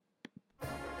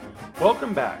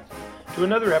Welcome back to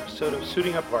another episode of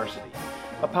Suiting Up Varsity,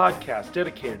 a podcast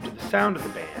dedicated to the sound of the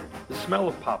band, the smell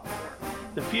of popcorn,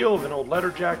 the feel of an old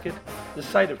letter jacket, the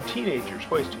sight of teenagers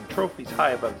hoisting trophies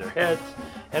high above their heads,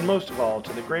 and most of all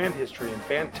to the grand history and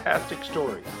fantastic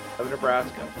stories of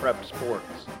Nebraska prep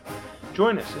sports.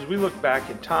 Join us as we look back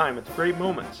in time at the great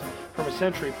moments from a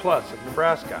century plus of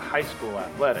Nebraska high school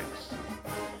athletics.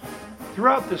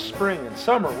 Throughout this spring and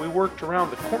summer, we worked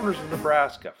around the corners of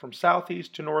Nebraska, from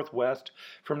southeast to northwest,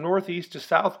 from northeast to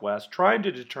southwest, trying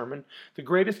to determine the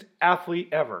greatest athlete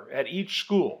ever at each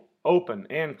school, open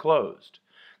and closed.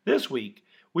 This week,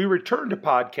 we returned to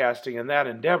podcasting in that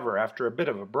endeavor after a bit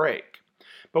of a break.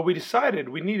 But we decided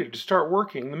we needed to start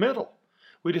working the middle.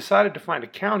 We decided to find a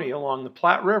county along the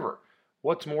Platte River,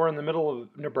 what's more in the middle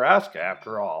of Nebraska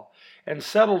after all, and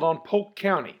settled on Polk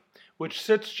County, which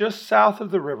sits just south of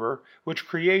the river, which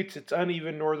creates its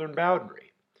uneven northern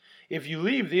boundary. If you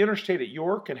leave the interstate at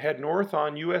York and head north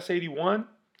on US 81,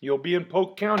 you'll be in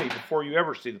Polk County before you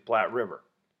ever see the Platte River.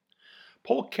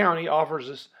 Polk County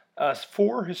offers us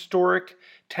four historic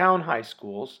town high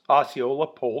schools, Osceola,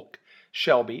 Polk,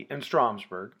 Shelby, and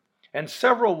Stromsburg, and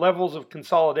several levels of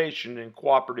consolidation and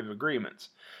cooperative agreements,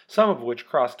 some of which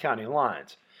cross county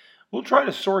lines. We'll try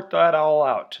to sort that all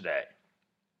out today.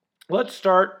 Let's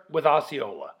start with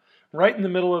Osceola, right in the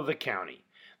middle of the county.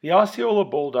 The Osceola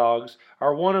Bulldogs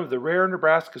are one of the rare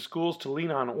Nebraska schools to lean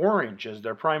on orange as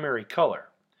their primary color.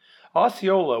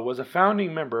 Osceola was a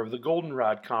founding member of the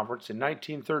Goldenrod Conference in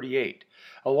 1938,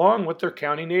 along with their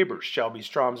county neighbors, Shelby,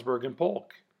 Stromsburg, and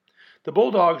Polk. The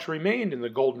Bulldogs remained in the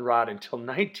Goldenrod until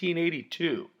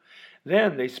 1982.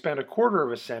 Then they spent a quarter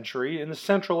of a century in the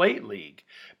Central 8 League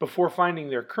before finding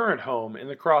their current home in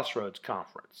the Crossroads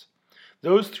Conference.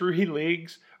 Those three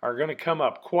leagues are going to come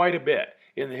up quite a bit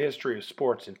in the history of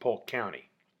sports in Polk County.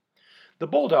 The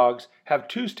Bulldogs have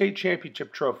two state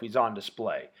championship trophies on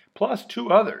display, plus two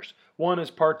others, one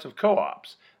as parts of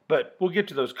co-ops, but we'll get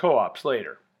to those co-ops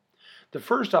later. The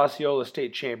first Osceola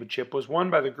State Championship was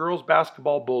won by the girls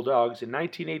basketball Bulldogs in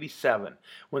 1987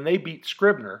 when they beat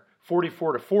Scribner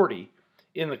 44-40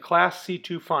 in the Class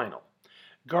C2 final.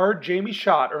 Guard Jamie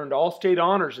Schott earned All-State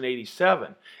honors in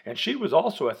 87, and she was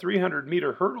also a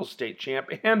 300-meter hurdle state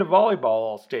champ and a volleyball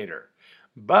All-Stater.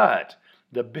 But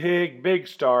the big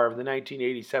star of the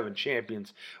 1987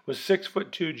 champions was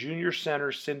 6'2" junior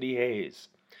center Cindy Hayes.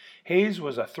 Hayes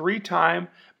was a three-time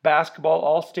basketball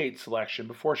All-State selection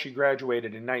before she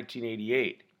graduated in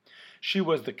 1988. She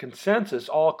was the consensus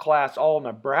All-Class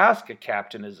All-Nebraska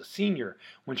captain as a senior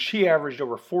when she averaged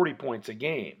over 40 points a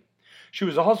game. She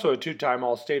was also a two-time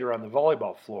All-Stater on the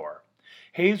volleyball floor.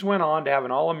 Hayes went on to have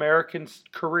an All-American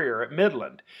career at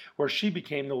Midland, where she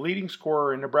became the leading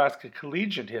scorer in Nebraska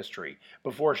collegiate history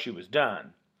before she was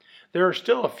done. There are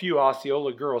still a few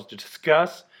Osceola girls to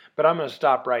discuss, but I'm going to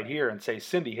stop right here and say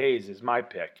Cindy Hayes is my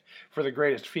pick for the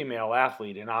greatest female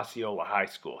athlete in Osceola high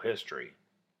school history.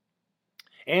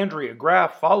 Andrea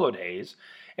Graff followed Hayes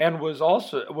and was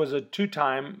a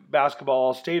two-time basketball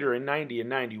All-Stater in 90 and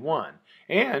 91.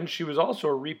 And she was also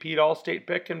a repeat All-State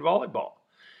pick in volleyball.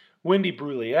 Wendy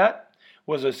Brulliette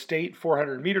was a state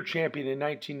 400-meter champion in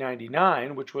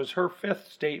 1999, which was her fifth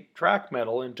state track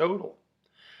medal in total.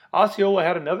 Osceola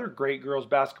had another great girls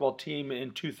basketball team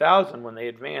in 2000 when they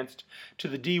advanced to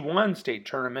the D1 state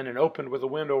tournament and opened with a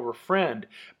win over Friend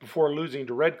before losing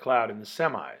to Red Cloud in the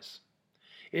semis.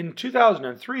 In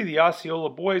 2003, the Osceola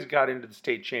boys got into the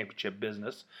state championship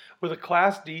business with a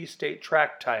Class D state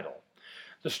track title.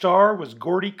 The star was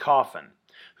Gordy Coffin,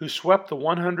 who swept the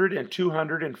 100 and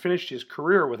 200 and finished his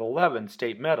career with 11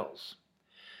 state medals.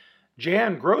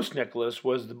 Jan Gross-Nicholas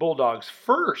was the Bulldogs'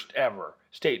 first ever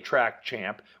state track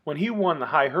champ when he won the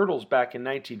high hurdles back in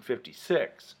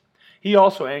 1956. He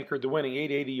also anchored the winning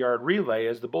 880-yard relay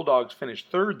as the Bulldogs finished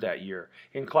third that year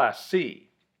in Class C.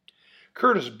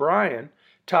 Curtis Bryan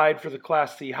tied for the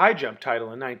Class C high jump title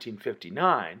in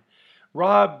 1959.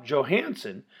 Rob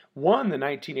Johansson won the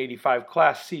 1985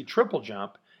 Class C triple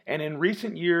jump, and in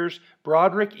recent years,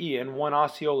 Broderick Ian won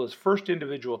Osceola's first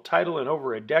individual title in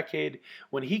over a decade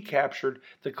when he captured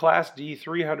the Class D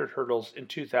 300 hurdles in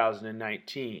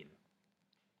 2019.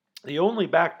 The only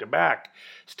back-to-back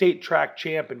state track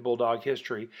champ in Bulldog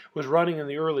history was running in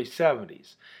the early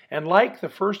 70s, and like the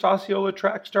first Osceola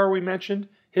track star we mentioned,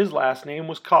 his last name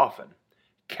was Coffin.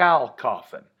 Cal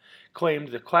Coffin claimed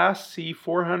the Class C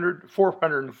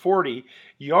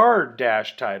 440-yard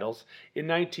dash titles in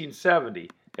 1970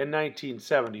 and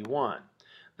 1971.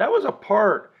 That was a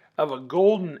part of a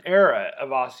golden era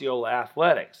of Osceola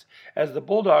athletics, as the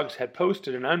Bulldogs had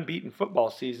posted an unbeaten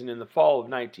football season in the fall of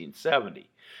 1970.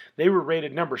 They were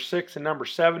rated number 6 and number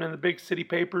 7 in the big city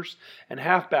papers, and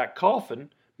halfback Colfin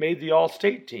made the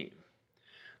All-State team.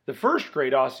 The first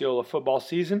great Osceola football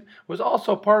season was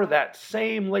also part of that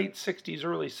same late 60s,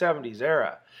 early 70s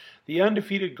era. The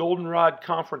undefeated Goldenrod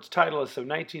Conference titleists of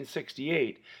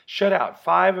 1968 shut out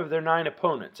 5 of their 9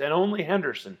 opponents, and only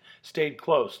Henderson stayed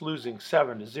close, losing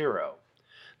 7-0.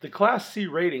 The Class C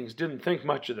ratings didn't think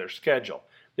much of their schedule.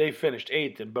 They finished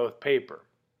 8th in both paper.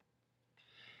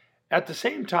 At the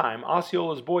same time,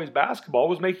 Osceola's boys basketball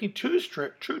was making 2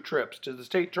 true trips to the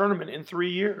state tournament in 3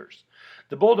 years.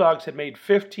 The Bulldogs had made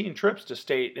 15 trips to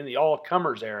state in the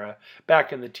all-comers era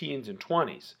back in the teens and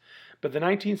 20s, but the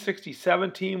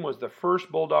 1967 team was the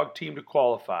first Bulldog team to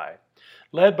qualify.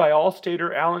 Led by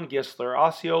All-Stater Alan Gisler,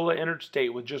 Osceola entered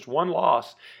state with just 1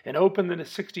 loss and opened the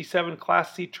 67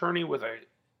 Class C tourney with a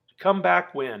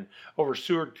comeback win over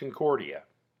Seward Concordia.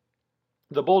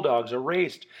 The Bulldogs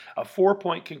erased a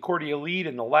 4-point Concordia lead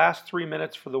in the last 3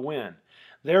 minutes for the win.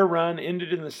 Their run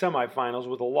ended in the semifinals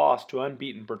with a loss to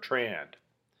unbeaten Bertrand.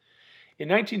 In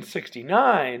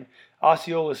 1969,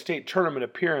 Osceola's state tournament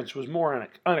appearance was more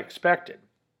unexpected.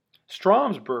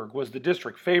 Stromsburg was the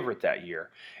district favorite that year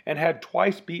and had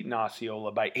twice beaten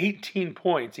Osceola by 18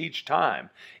 points each time,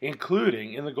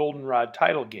 including in the Goldenrod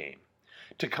title game.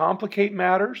 To complicate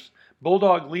matters,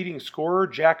 Bulldog leading scorer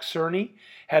Jack Cerny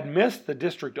had missed the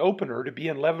district opener to be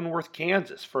in Leavenworth,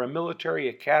 Kansas for a military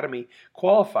academy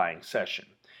qualifying session,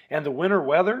 and the winter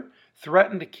weather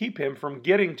threatened to keep him from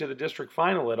getting to the district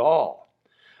final at all.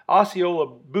 Osceola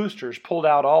boosters pulled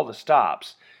out all the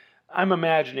stops. I'm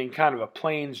imagining kind of a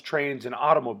planes, trains, and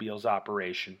automobiles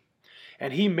operation.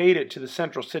 And he made it to the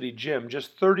Central City Gym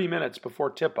just 30 minutes before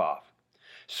tip-off.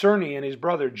 Cerny and his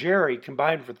brother Jerry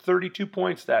combined for 32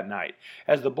 points that night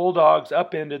as the Bulldogs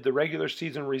upended the regular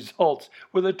season results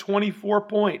with a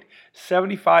 24-point,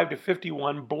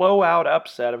 75-51 blowout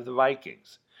upset of the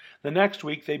Vikings. The next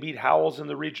week they beat Howells in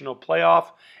the regional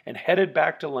playoff and headed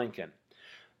back to Lincoln.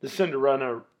 The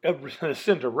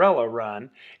Cinderella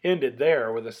run ended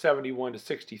there with a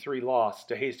 71-63 loss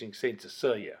to Hastings St.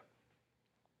 Cecilia.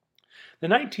 The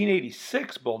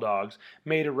 1986 Bulldogs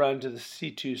made a run to the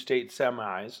C2 state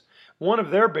semis. One of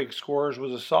their big scorers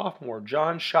was a sophomore,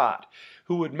 John Schott,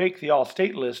 who would make the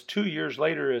all-state list 2 years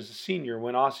later as a senior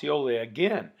when Osceola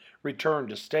again returned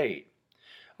to state.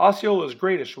 Osceola's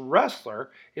greatest wrestler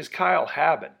is Kyle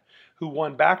Haben, who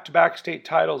won back-to-back state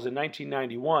titles in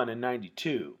 1991 and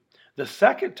 92. The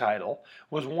second title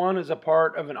was won as a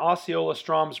part of an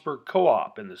Osceola-Stromsburg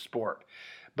co-op in the sport.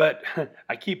 But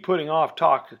I keep putting off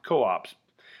talk of co-ops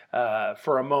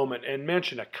for a moment and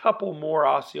mention a couple more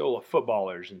Osceola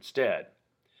footballers instead.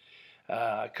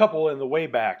 A couple in the way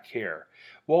back here.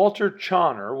 Walter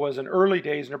Chauner was an early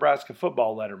days Nebraska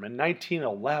football letterman.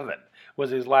 1911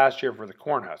 was his last year for the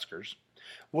Cornhuskers.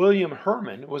 William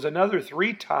Herman was another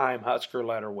 3-time Husker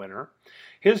letter winner.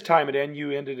 His time at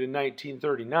NU ended in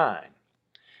 1939.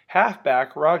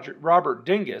 Halfback Robert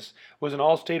Dingus was an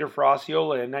All-Stater for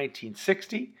Osceola in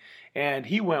 1960, and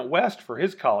he went west for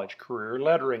his college career,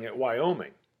 lettering at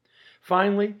Wyoming.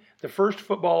 Finally, the first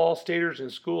football All-Staters in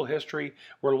school history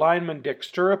were lineman Dick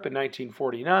Stirrup in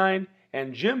 1949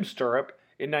 and Jim Stirrup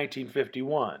in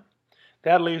 1951.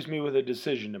 That leaves me with a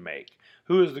decision to make.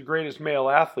 Who is the greatest male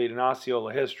athlete in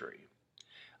Osceola history?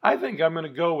 I think I'm going to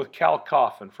go with Cal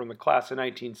Coffin from the class of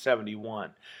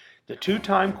 1971, the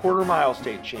 2-time quarter-mile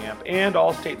state champ and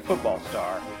all-state football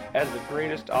star, as the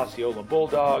greatest Osceola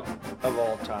Bulldog of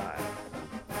all time.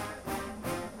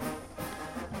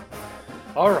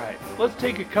 All right, let's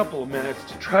take a couple of minutes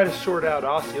to try to sort out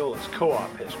Osceola's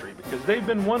co-op history, because they've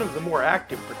been one of the more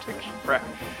active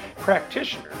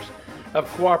practitioners of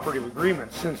cooperative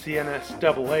agreements since the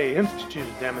NSAA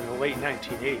instituted them in the late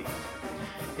 1980s.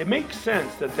 It makes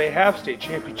sense that they have state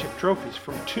championship trophies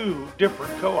from 2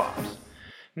 different co-ops.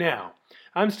 Now,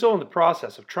 I'm still in the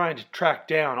process of trying to track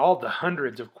down all the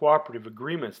hundreds of cooperative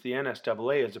agreements the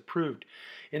NSAA has approved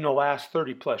in the last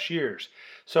 30-plus years,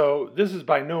 so this is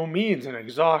by no means an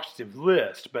exhaustive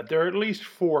list, but there are at least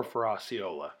 4 for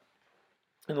Osceola.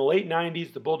 In the late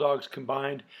 90s, the Bulldogs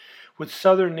combined with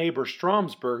southern neighbor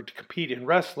Stromsburg to compete in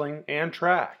wrestling and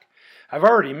track. I've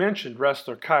already mentioned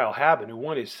wrestler Kyle Haben, who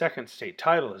won his 2nd state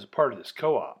title as a part of this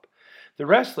co-op. The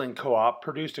wrestling co-op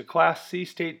produced a Class C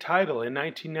state title in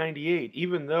 1998,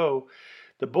 even though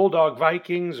the Bulldog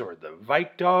Vikings, or the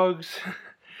Vike Dogs,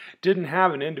 didn't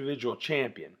have an individual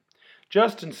champion.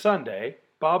 Justin Sunday,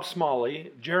 Bob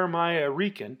Smalley, Jeremiah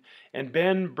Rieken, and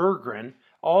Ben Berggren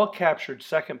all captured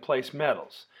second-place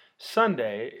medals.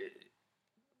 Sunday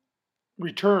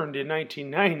returned in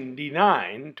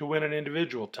 1999 to win an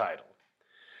individual title.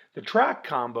 The track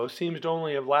combo seems to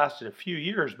only have lasted a few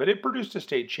years, but it produced a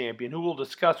state champion who we'll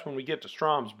discuss when we get to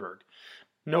Stromsburg,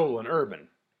 Nolan Urban.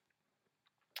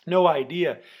 No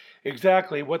idea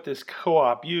exactly what this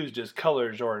co-op used as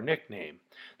colors or a nickname.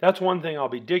 That's one thing I'll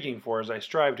be digging for as I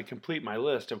strive to complete my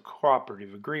list of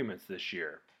cooperative agreements this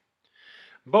year.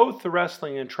 Both the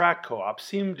wrestling and track co-ops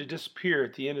seemed to disappear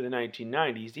at the end of the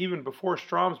 1990s, even before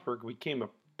Stromsburg became a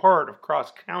part of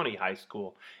Cross County High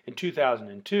School in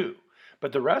 2002.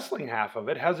 But the wrestling half of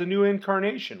it has a new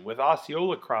incarnation, with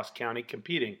Osceola Cross County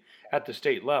competing at the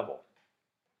state level.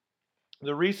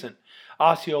 The recent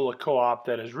Osceola co-op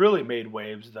that has really made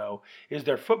waves, though, is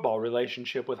their football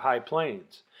relationship with High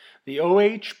Plains. The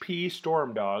OHP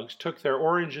Storm Dogs took their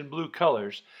orange and blue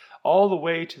colors all the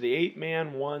way to the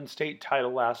 8-man won state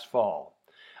title last fall.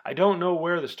 I don't know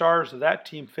where the stars of that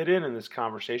team fit in this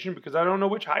conversation because I don't know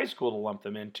which high school to lump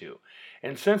them into.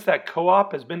 And since that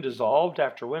co-op has been dissolved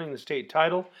after winning the state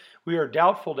title, we are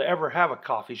doubtful to ever have a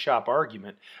coffee shop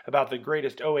argument about the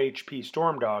greatest OHP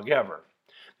Storm Dog ever.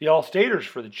 The All-Staters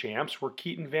for the champs were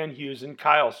Keaton Van Heusen,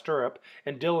 Kyle Stirrup,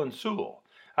 and Dylan Sewell.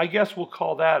 I guess we'll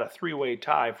call that a three-way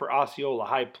tie for Osceola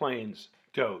High Plains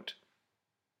GOAT.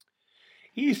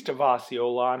 East of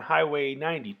Osceola on Highway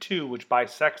 92, which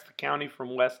bisects the county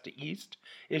from west to east,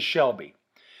 is Shelby.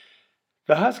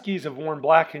 The Huskies have worn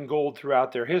black and gold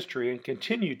throughout their history and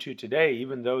continue to today,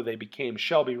 even though they became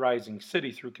Shelby Rising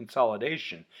City through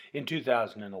consolidation in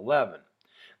 2011.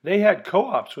 They had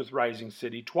co-ops with Rising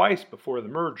City twice before the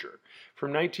merger,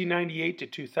 from 1998 to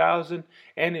 2000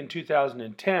 and in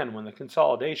 2010 when the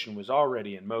consolidation was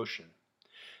already in motion.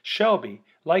 Shelby,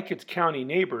 like its county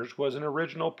neighbors, was an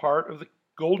original part of the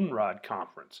Goldenrod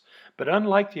Conference, but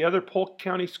unlike the other Polk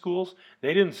County schools,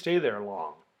 they didn't stay there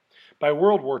long. By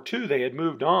World War II, they had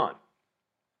moved on.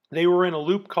 They were in a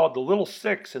loop called the Little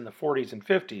Six in the 40s and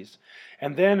 50s,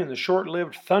 and then in the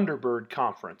short-lived Thunderbird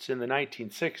Conference in the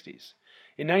 1960s.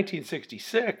 In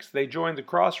 1966, they joined the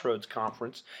Crossroads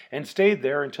Conference and stayed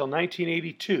there until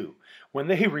 1982, when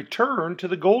they returned to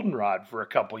the Goldenrod for a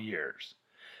couple years.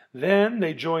 Then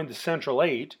they joined the Central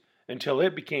 8 until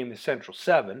it became the Central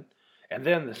 7, and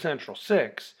then the Central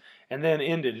 6, and then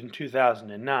ended in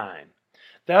 2009.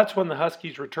 That's when the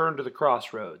Huskies returned to the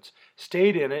Crossroads,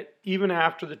 stayed in it even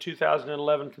after the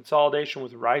 2011 consolidation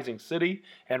with Rising City,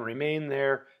 and remain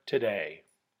there today.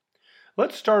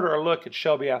 Let's start our look at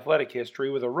Shelby athletic history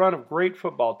with a run of great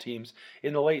football teams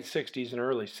in the late 60s and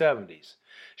early 70s.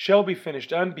 Shelby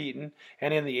finished unbeaten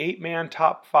and in the 8-man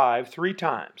top 5 three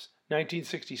times,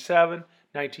 1967,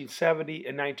 1970,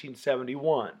 and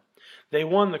 1971. They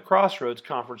won the Crossroads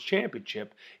Conference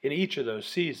Championship in each of those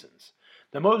seasons.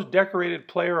 The most decorated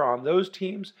player on those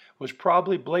teams was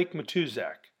probably Blake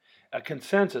Matuzek, a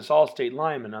consensus All-State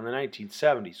lineman on the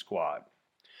 1970 squad.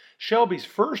 Shelby's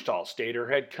first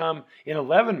All-Stater had come in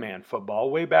 11-man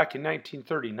football way back in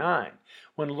 1939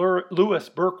 when Lewis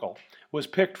Burkle was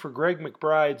picked for Greg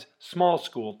McBride's small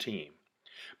school team.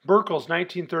 Burkle's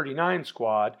 1939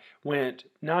 squad went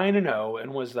 9-0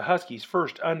 and was the Huskies'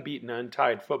 first unbeaten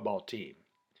untied football team.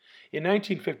 In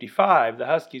 1955, the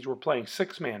Huskies were playing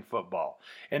 6-man football,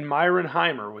 and Myron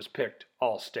Heimer was picked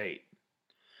All-State.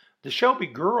 The Shelby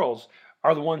girls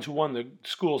are the ones who won the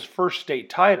school's first state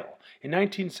title in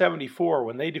 1974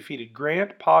 when they defeated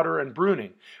Grant, Potter, and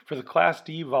Bruning for the Class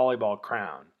D volleyball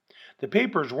crown. The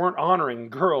papers weren't honoring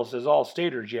girls as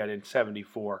All-Staters yet in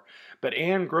 '74, but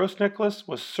Ann Gross-Nicholas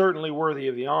was certainly worthy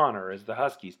of the honor as the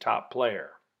Huskies' top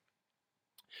player.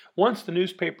 Once the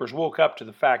newspapers woke up to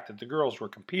the fact that the girls were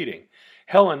competing,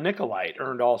 Helen Nicolite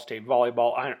earned All-State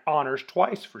volleyball honors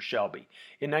twice for Shelby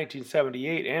in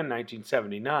 1978 and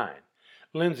 1979.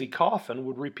 Lindsay Coffin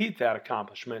would repeat that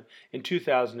accomplishment in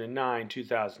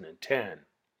 2009-2010.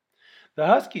 The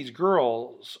Huskies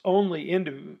girls' only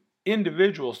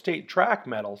individual state track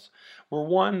medals were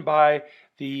won by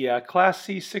the Class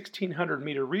C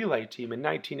 1600-meter relay team in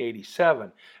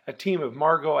 1987, a team of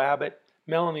Margot Abbott,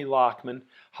 Melanie Lockman,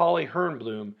 Holly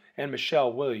Hernblum, and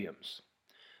Michelle Williams.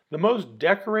 The most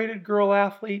decorated girl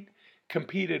athlete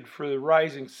competed for the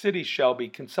Rising City Shelby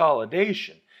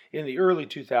consolidation in the early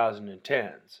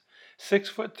 2010s.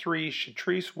 6'3"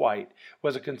 Shatrice White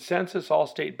was a consensus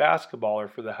All-State basketballer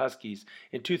for the Huskies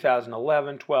in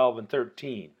 2011, 12, and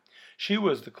 13. She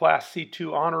was the Class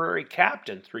C2 honorary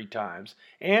captain 3 times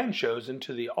and chosen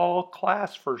to the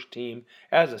all-class first team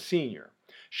as a senior.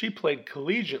 She played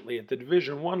collegiately at the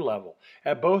Division I level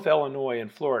at both Illinois and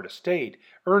Florida State,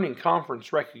 earning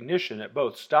conference recognition at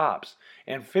both stops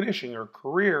and finishing her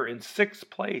career in 6th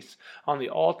place on the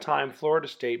all-time Florida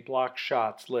State block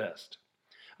shots list.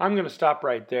 I'm going to stop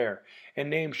right there and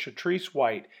name Shatrice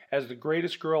White as the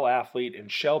greatest girl athlete in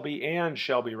Shelby and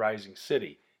Shelby Rising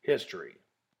City history.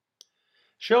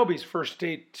 Shelby's first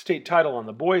state title on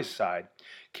the boys' side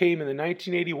came in the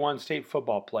 1981 state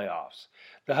football playoffs.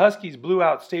 The Huskies blew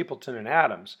out Stapleton and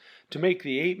Adams to make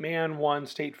the 8-man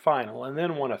state final and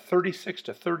then won a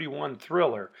 36-31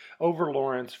 thriller over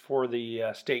Lawrence for the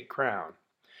state crown.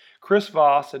 Chris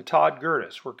Voss and Todd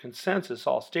Gertis were consensus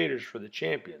All-Staters for the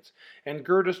champions, and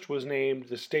Gertis was named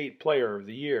the State Player of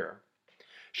the Year.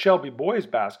 Shelby boys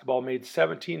basketball made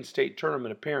 17 state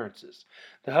tournament appearances.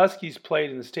 The Huskies played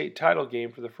in the state title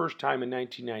game for the first time in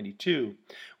 1992,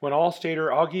 when All-Stater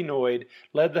Augie Noyd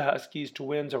led the Huskies to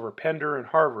wins over Pender and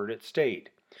Harvard at state.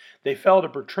 They fell to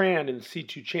Bertrand in the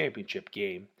C2 championship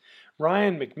game.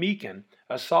 Ryan McMeekin,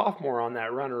 a sophomore on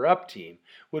that runner-up team,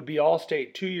 would be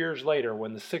All-State 2 years later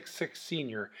when the 6'6"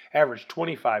 senior averaged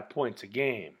 25 points a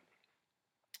game.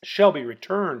 Shelby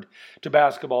returned to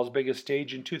basketball's biggest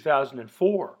stage in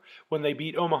 2004 when they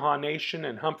beat Omaha Nation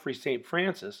and Humphrey St.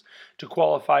 Francis to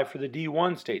qualify for the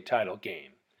D1 state title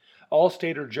game.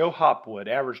 All-Stater Joe Hopwood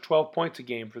averaged 12 points a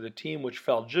game for the team, which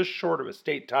fell just short of a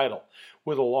state title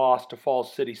with a loss to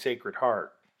Falls City Sacred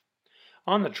Heart.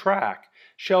 On the track,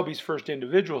 Shelby's first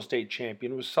individual state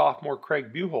champion was sophomore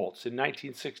Craig Buchholz in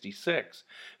 1966,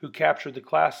 who captured the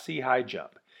Class C high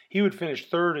jump. He would finish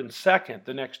third and second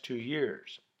the next 2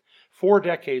 years. 4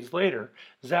 decades later,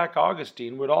 Zach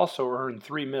Augustine would also earn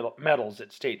 3 medals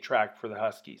at state track for the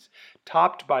Huskies,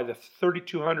 topped by the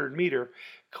 3,200-meter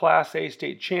Class A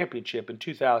state championship in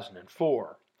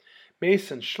 2004.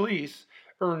 Mason Schließ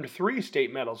earned 3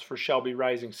 state medals for Shelby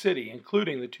Rising City,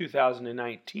 including the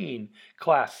 2019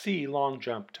 Class C long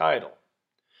jump title.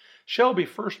 Shelby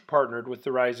first partnered with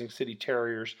the Rising City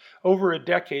Terriers over a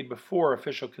decade before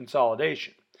official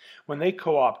consolidation, when they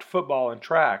co-opted football and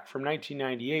track from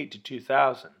 1998 to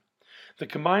 2000. The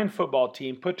combined football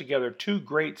team put together 2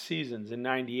 great seasons in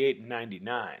 98 and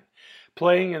 99,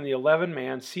 playing in the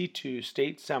 11-man C2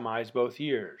 state semis both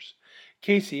years.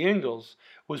 Casey Ingalls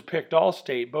was picked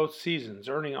All-State both seasons,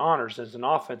 earning honors as an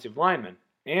offensive lineman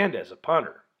and as a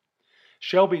punter.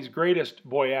 Shelby's greatest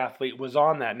boy athlete was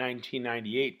on that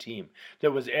 1998 team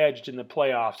that was edged in the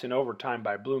playoffs in overtime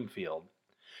by Bloomfield.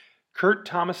 Kurt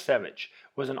Tomasevich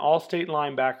was an All-State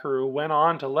linebacker who went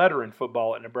on to letter in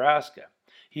football at Nebraska.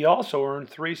 He also earned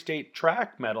 3 state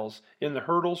track medals in the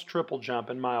hurdles, triple jump,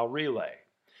 and mile relay.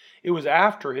 It was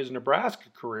after his Nebraska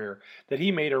career that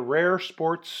he made a rare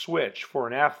sports switch for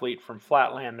an athlete from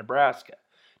Flatland, Nebraska,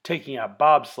 taking up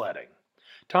bobsledding.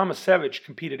 Tomasevich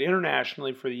competed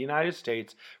internationally for the United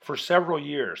States for several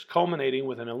years, culminating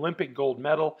with an Olympic gold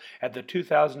medal at the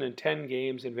 2010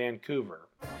 Games in Vancouver.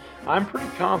 I'm pretty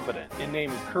confident in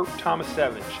naming Kurt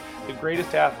Tomasevich the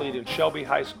greatest athlete in Shelby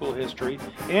High School history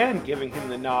and giving him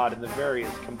the nod in the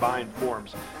various combined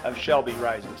forms of Shelby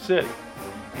Rising City.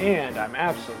 And I'm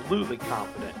absolutely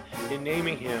confident in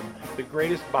naming him the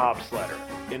greatest bobsledder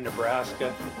in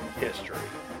Nebraska history.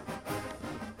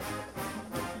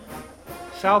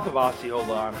 South of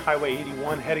Osceola on Highway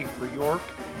 81 heading for York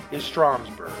is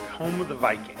Stromsburg, home of the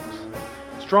Vikings.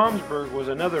 Stromsburg was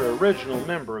another original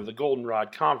member of the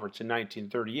Goldenrod Conference in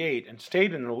 1938 and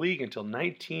stayed in the league until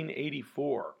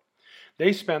 1984.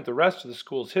 They spent the rest of the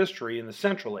school's history in the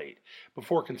Central 8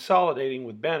 before consolidating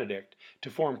with Benedict to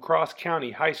form Cross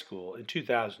County High School in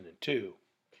 2002.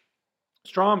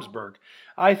 Stromsburg,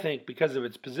 I think because of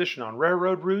its position on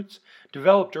railroad routes,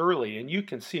 developed early, and you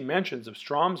can see mentions of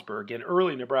Stromsburg in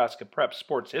early Nebraska prep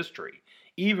sports history,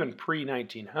 even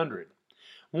pre-1900.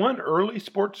 One early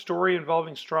sports story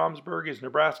involving Stromsburg is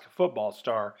Nebraska football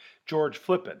star George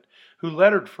Flippen, who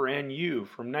lettered for NU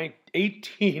from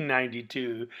 1892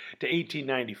 to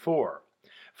 1894.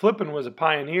 Flippen was a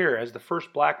pioneer as the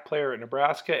first black player at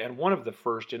Nebraska and one of the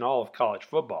first in all of college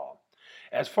football.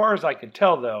 As far as I can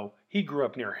tell, though, he grew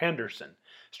up near Henderson.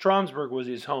 Stromsburg was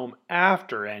his home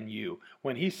after NU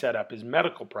when he set up his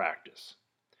medical practice.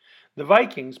 The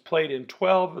Vikings played in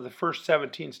 12 of the first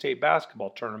 17 state basketball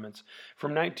tournaments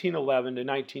from 1911 to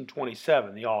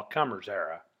 1927, the all-comers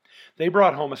era. They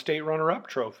brought home a state runner-up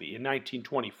trophy in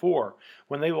 1924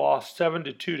 when they lost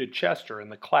 7-2 to Chester in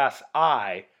the Class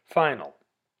I final.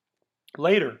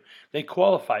 Later, they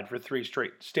qualified for 3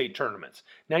 straight state tournaments,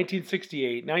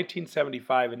 1968,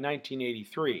 1975, and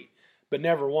 1983, but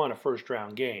never won a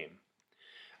first-round game.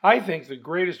 I think the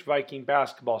greatest Viking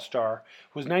basketball star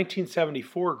was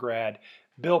 1974 grad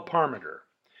Bill Parmenter.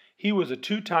 He was a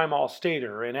 2-time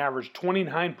All-Stater and averaged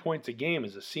 29 points a game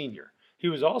as a senior. He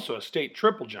was also a state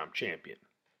triple jump champion.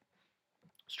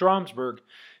 Stromsburg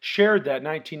shared that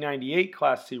 1998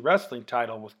 Class C wrestling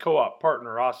title with co-op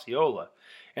partner Osceola,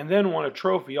 and then won a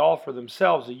trophy all for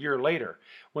themselves a year later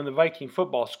when the Viking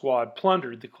football squad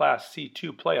plundered the Class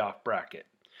C2 playoff bracket.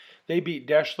 They beat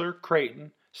Deschler,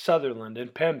 Creighton, Sutherland,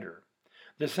 and Pender.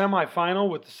 The semifinal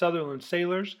with the Sutherland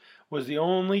Sailors was the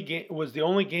only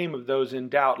game of those in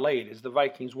doubt late, as the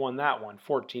Vikings won that one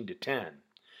 14-10.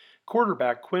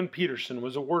 Quarterback Quinn Peterson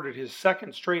was awarded his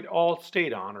second straight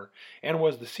All-State honor and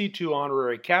was the C2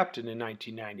 honorary captain in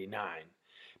 1999.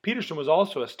 Peterson was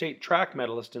also a state track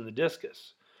medalist in the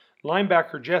discus.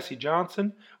 Linebacker Jesse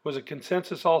Johnson was a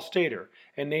consensus All-Stater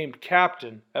and named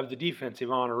captain of the defensive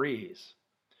honorees.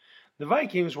 The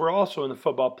Vikings were also in the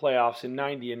football playoffs in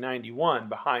 90 and 91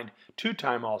 behind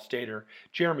two-time All-Stater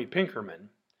Jeremy Pinkerman.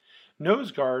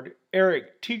 Nose guard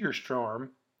Eric Tigerstrom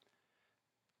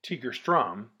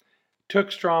took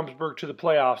Stromsburg to the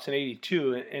playoffs in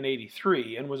 82 and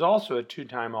 83 and was also a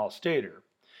two-time All-Stater.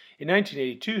 In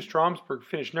 1982, Stromsburg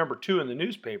finished number 2 in the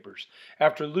newspapers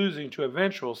after losing to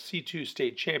eventual C2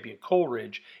 state champion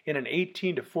Coleridge in an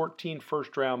 18-14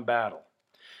 first-round battle.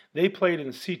 They played in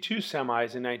the C2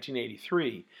 semis in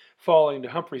 1983, falling to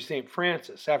Humphrey St.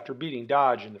 Francis after beating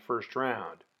Dodge in the first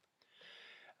round.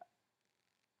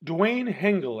 Dwayne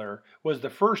Hengler was the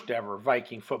first ever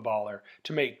Viking footballer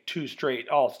to make 2 straight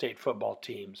All-State football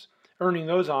teams, earning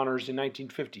those honors in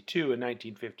 1952 and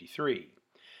 1953.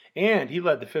 And he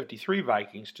led the 53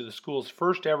 Vikings to the school's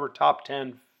first ever top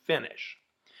 10 finish.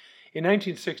 In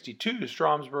 1962,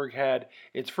 Stromsburg had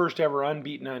its first ever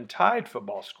unbeaten untied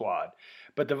football squad,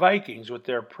 but the Vikings, with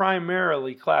their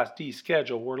primarily Class D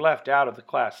schedule, were left out of the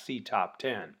Class C top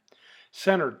 10.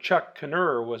 Center Chuck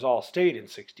Knurr was All-State in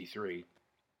 63.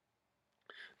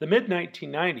 The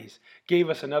mid-1990s gave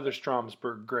us another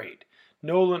Stromsburg great,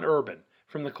 Nolan Urban,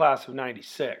 from the class of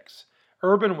 96.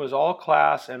 Urban was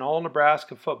all-class and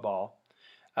all-Nebraska football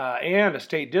and a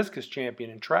state discus champion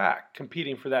in track,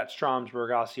 competing for that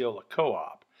Stromsburg-Osceola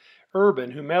co-op.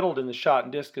 Urban, who medaled in the shot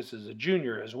and discus as a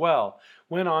junior as well,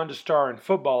 went on to star in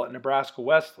football at Nebraska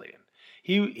Wesleyan.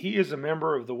 He is a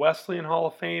member of the Wesleyan Hall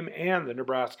of Fame and the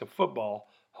Nebraska Football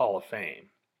Hall of Fame.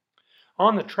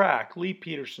 On the track, Lee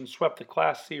Peterson swept the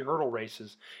Class C hurdle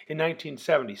races in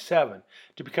 1977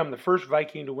 to become the first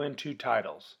Viking to win 2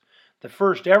 titles. The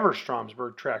first ever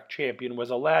Stromsburg track champion was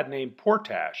a lad named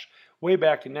Portash, way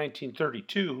back in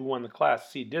 1932, who won the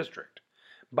Class C district.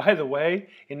 By the way,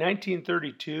 in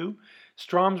 1932,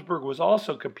 Stromsburg was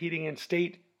also competing in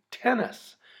state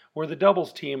tennis, where the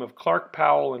doubles team of Clark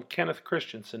Powell and Kenneth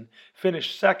Christensen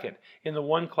finished second in the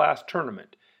one-class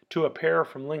tournament to a pair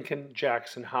from Lincoln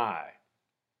Jackson High.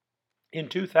 In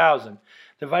 2000,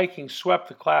 the Vikings swept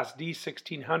the Class D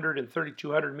 1,600 and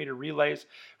 3,200 meter relays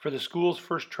for the school's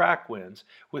first track wins,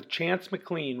 with Chance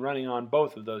McLean running on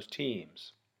both of those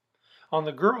teams. On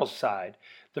the girls' side,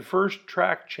 the first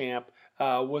track champ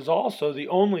was also the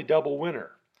only double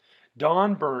winner.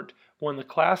 Dawn Burnt won the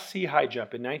Class C high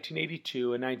jump in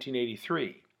 1982 and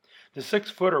 1983. The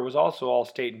 6-footer was also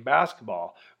All-State in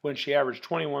basketball when she averaged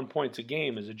 21 points a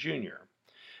game as a junior.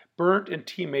 Burnt and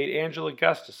teammate Angela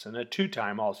Gustafson, a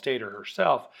 2-time All-Stater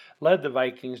herself, led the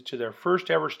Vikings to their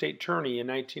first ever state tourney in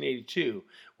 1982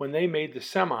 when they made the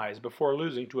semis before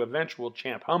losing to eventual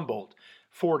champ Humboldt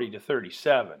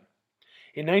 40-37.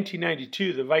 In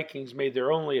 1992, the Vikings made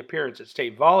their only appearance at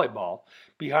state volleyball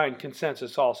behind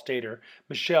consensus All-Stater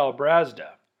Michelle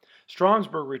Brazda.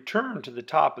 Stromsburg returned to the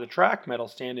top of the track medal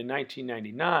stand in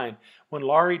 1999 when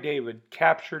Laurie David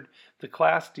captured the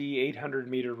Class D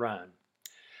 800-meter run.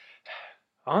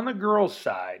 On the girls'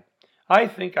 side, I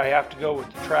think I have to go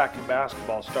with the track and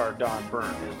basketball star Dawn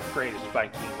Burnt as the greatest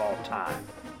Viking of all time.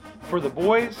 For the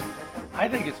boys, I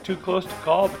think it's too close to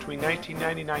call between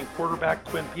 1999 quarterback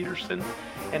Quinn Peterson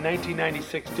and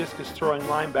 1996 discus-throwing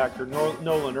linebacker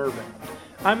Nolan Urban.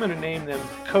 I'm going to name them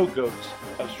co-goats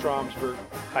of Stromsburg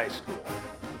High School.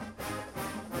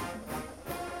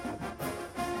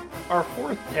 Our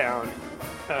fourth town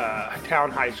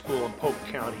high school in Polk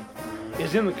County,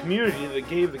 is in the community that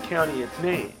gave the county its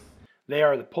name. They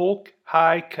are the Polk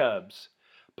High Cubs.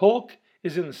 Polk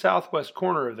is in the southwest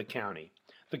corner of the county.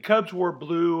 The Cubs wore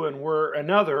blue and were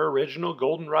another original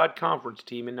Goldenrod Conference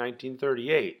team in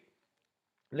 1938.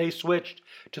 They switched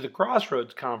to the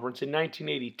Crossroads Conference in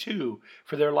 1982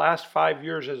 for their last 5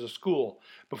 years as a school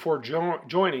before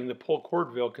joining the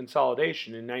Polk-Hortville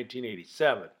Consolidation in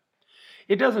 1987.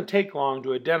 It doesn't take long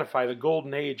to identify the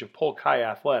golden age of Polk High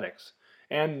athletics.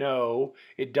 And no,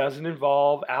 it doesn't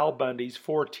involve Al Bundy's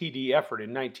 4 TD effort in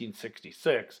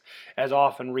 1966, as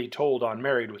often retold on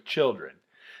Married with Children.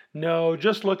 No,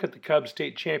 just look at the Cubs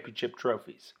state championship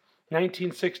trophies.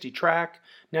 1960 track,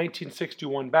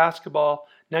 1961 basketball,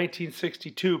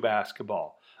 1962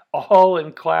 basketball, all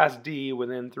in Class D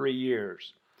within 3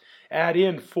 years. Add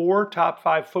in 4 top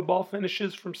 5 football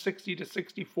finishes from 60 to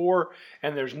 64,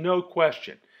 and there's no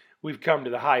question we've come to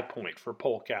the high point for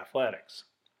Polk athletics.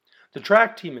 The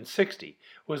track team in 60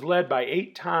 was led by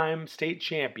 8-time state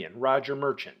champion Roger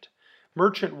Merchant.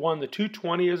 Merchant won the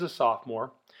 220 as a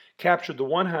sophomore, captured the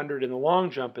 100 in the long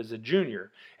jump as a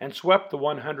junior, and swept the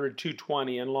 100,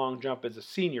 220, and long jump as a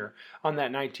senior on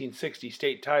that 1960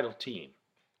 state title team.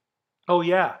 Oh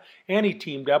yeah, and he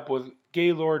teamed up with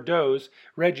Gaylord Does,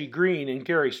 Reggie Green, and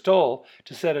Gary Stoll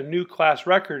to set a new class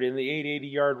record in the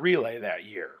 880-yard relay that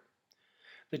year.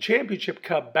 The championship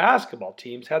Cub basketball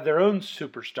teams had their own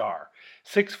superstar,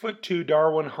 6'2"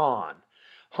 Darwin Hahn.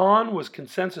 Hahn was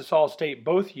consensus All-State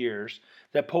both years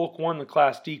that Polk won the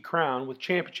Class D crown with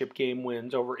championship game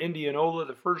wins over Indianola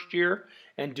the first year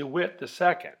and DeWitt the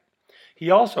second. He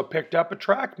also picked up a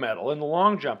track medal in the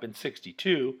long jump in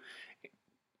 62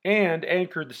 and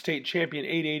anchored the state champion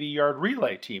 880-yard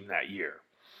relay team that year.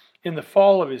 In the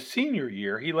fall of his senior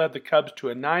year, he led the Cubs to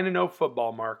a 9-0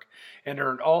 football mark and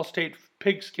earned All-State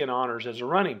pigskin honors as a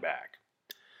running back.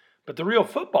 But the real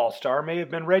football star may have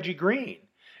been Reggie Green.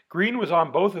 Green was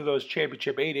on both of those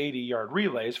championship 880-yard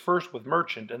relays, first with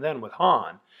Merchant and then with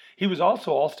Hahn. He was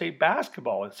also All-State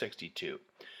basketball in 62.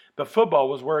 But football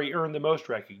was where he earned the most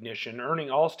recognition, earning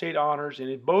All-State honors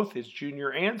in both his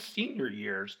junior and senior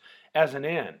years as an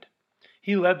end.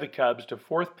 He led the Cubs to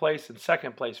 4th place and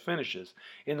 2nd place finishes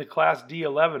in the Class D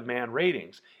 11-man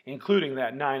ratings, including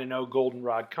that 9-0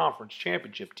 Goldenrod Conference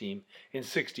Championship team in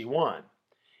 61.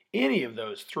 Any of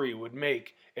those 3 would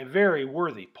make a very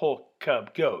worthy Polk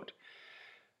Cub GOAT.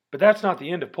 But that's not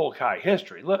the end of Polk High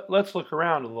history. Let's look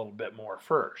around a little bit more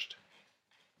first.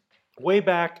 Way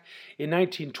back in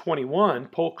 1921,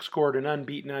 Polk scored an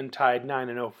unbeaten, untied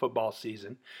 9-0 football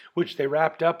season, which they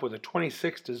wrapped up with a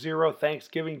 26-0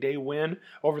 Thanksgiving Day win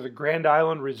over the Grand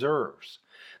Island Reserves.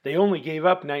 They only gave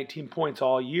up 19 points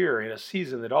all year in a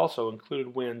season that also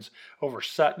included wins over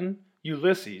Sutton,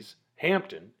 Ulysses,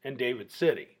 Hampton, and David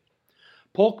City.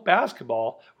 Polk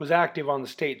basketball was active on the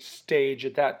state stage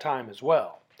at that time as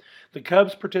well. The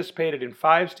Cubs participated in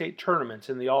 5 state tournaments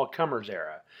in the all-comers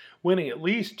era, winning at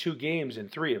least 2 games in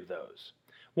 3 of those.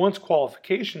 Once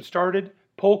qualification started,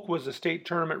 Polk was a state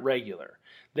tournament regular.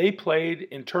 They played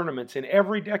in tournaments in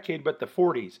every decade but the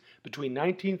 40s, between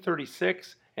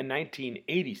 1936 and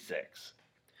 1986.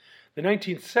 The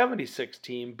 1976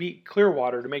 team beat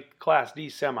Clearwater to make the Class D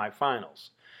semifinals.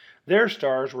 Their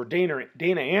stars were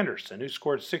Dana Anderson, who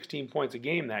scored 16 points a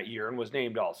game that year and was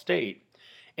named All-State,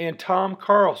 and Tom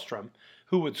Karlstrom,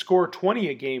 who would score 20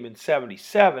 a game in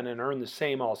 77 and earn the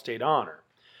same All-State honor.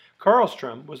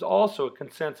 Karlstrom was also a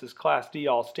consensus Class D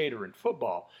All-Stater in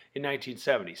football in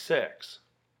 1976.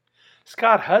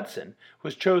 Scott Hudson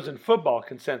was chosen football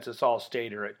consensus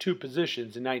All-Stater at 2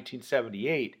 positions in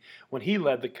 1978 when he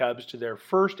led the Cubs to their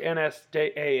first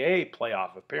NSAA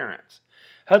playoff appearance.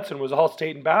 Hudson was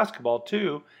All-State in basketball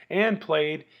too and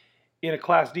played in a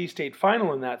Class D state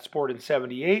final in that sport in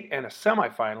 78 and a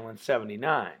semifinal in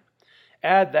 79.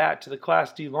 Add that to the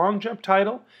Class D long jump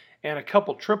title and a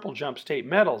couple triple jump state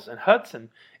medals, and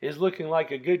Hudson is looking like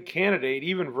a good candidate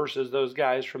even versus those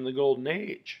guys from the Golden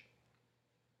Age.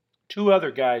 2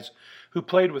 other guys who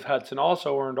played with Hudson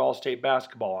also earned All-State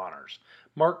basketball honors.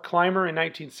 Mark Clymer in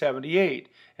 1978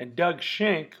 and Doug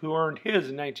Schenk, who earned his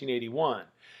in 1981.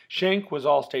 Schenk was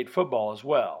All-State football as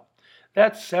well.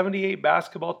 That 78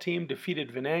 basketball team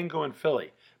defeated Venango and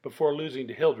Philly before losing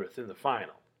to Hildreth in the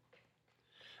final.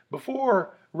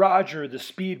 Before Roger the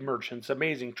Speed Merchant's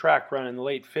amazing track run in the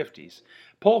late 50s,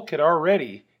 Polk had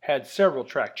already had several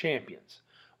track champions.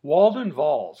 Walden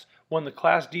Valls won the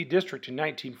Class D district in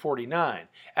 1949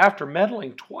 after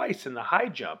medaling twice in the high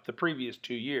jump the previous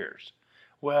 2 years.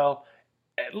 Well,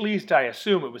 at least I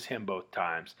assume it was him both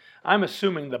times. I'm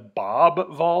assuming the Bob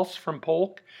Valls from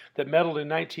Polk that medaled in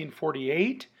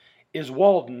 1948 is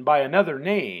Walden by another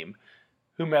name,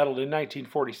 who medaled in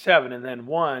 1947 and then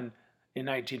won in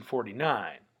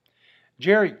 1949.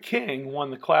 Jerry King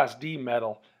won the Class D he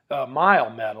won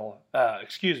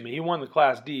the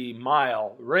Class D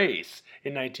mile race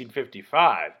in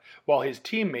 1955, while his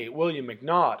teammate William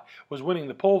McNaught was winning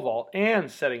the pole vault and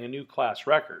setting a new class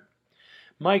record.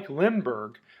 Mike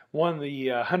Lindberg won the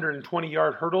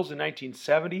 120-yard hurdles in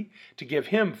 1970 to give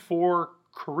him 4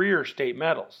 career state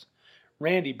medals.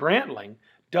 Randy Brantling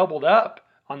doubled up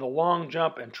on the long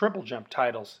jump and triple jump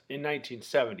titles in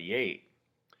 1978.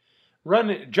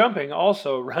 Jumping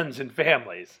also runs in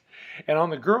families, and on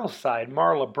the girls' side,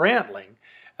 Marla Brantling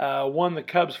won the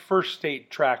Cubs' first state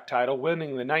track title, winning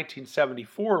the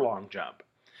 1974 long jump.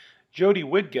 Jody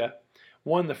Widga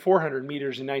won the 400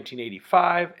 meters in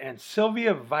 1985, and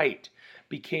Sylvia Veit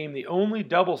became the only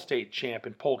double state champ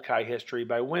in polk high history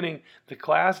by winning the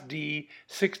Class D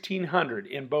 1600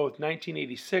 in both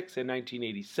 1986 and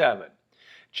 1987.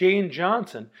 Jane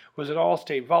Johnson was an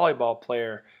all-state volleyball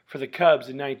player for the Cubs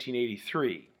in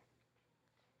 1983.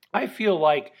 I feel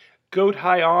like goat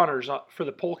high honors for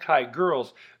the polk high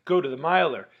girls go to the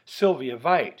miler, Sylvia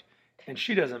Veit, and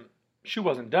she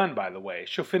wasn't done, by the way.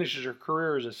 She'll finish her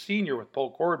career as a senior with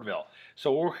Polk Ortville,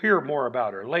 so we'll hear more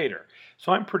about her later.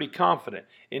 So I'm pretty confident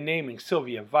in naming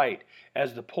Sylvia Veit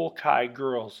as the polk high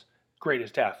girls'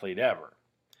 greatest athlete ever.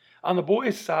 On the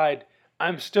boys' side,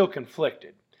 I'm still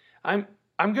conflicted. I'm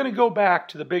going to go back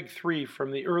to the big three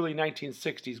from the early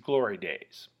 1960s glory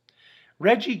days.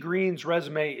 Reggie Green's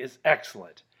resume is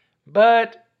excellent,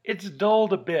 but it's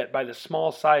dulled a bit by the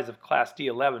small size of Class D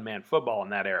 11-man football in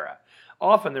that era.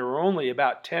 Often there were only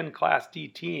about 10 Class D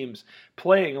teams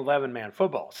playing 11-man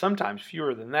football, sometimes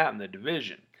fewer than that in the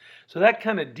division. So that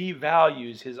kind of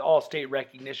devalues his all-state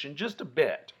recognition just a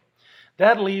bit.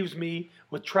 That leaves me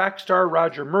with track star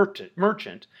Roger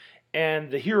Merchant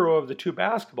and the hero of the two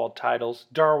basketball titles,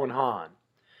 Darwin Hahn.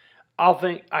 I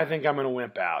think I'm going to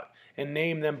wimp out and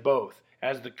name them both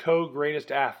as the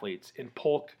co-greatest athletes in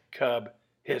Polk Cub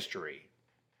history.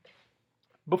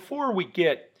 Before we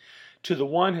get to the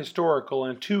one historical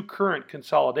and two current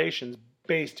consolidations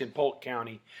based in Polk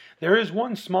County, there is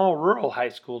one small rural high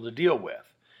school to deal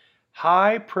with.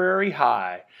 High Prairie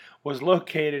High was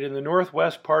located in the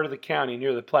northwest part of the county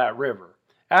near the Platte River,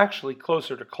 actually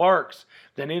closer to Clark's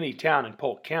than any town in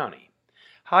Polk County.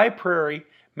 High Prairie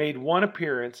made one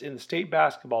appearance in the state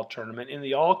basketball tournament in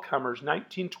the all-comers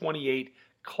 1928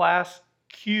 Class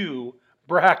Q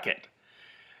bracket.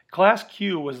 Class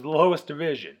Q was the lowest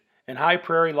division, and High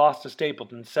Prairie lost to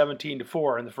Stapleton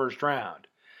 17-4 in the first round.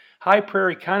 High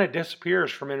Prairie kind of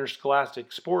disappears from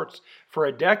interscholastic sports for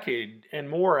a decade and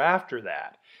more after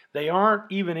that. They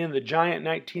aren't even in the giant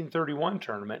 1931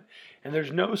 tournament, and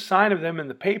there's no sign of them in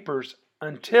the papers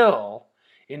until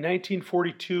in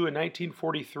 1942 and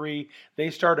 1943 they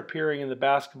start appearing in the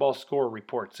basketball score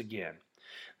reports again.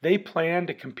 They plan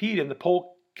to compete in the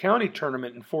Polk County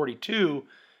tournament in 42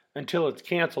 until it's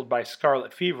canceled by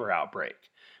scarlet fever outbreak.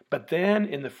 But then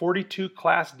in the 42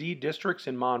 Class D districts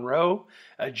in Monroe,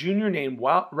 a junior named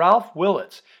Ralph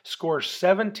Willits scores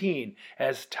 17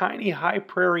 as tiny High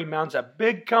Prairie mounts a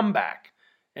big comeback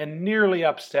and nearly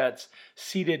upsets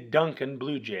seeded Duncan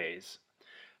Blue Jays.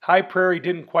 High Prairie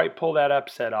didn't quite pull that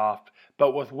upset off,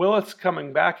 but with Willits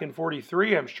coming back in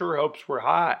 43, I'm sure hopes were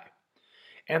high.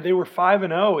 And they were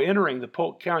 5-0 entering the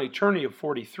Polk County tourney of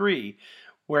 43,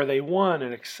 where they won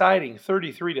an exciting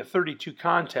 33-32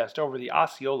 contest over the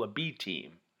Osceola B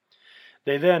team.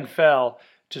 They then fell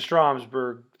to the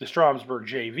Stromsburg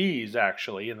JVs,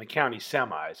 actually, in the county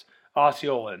semis.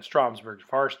 Osceola and Stromsburg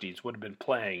varsities would have been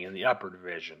playing in the upper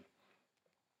division.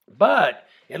 But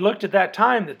it looked at that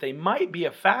time that they might be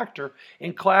a factor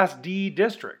in Class D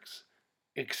districts.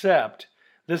 Except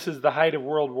this is the height of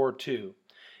World War II.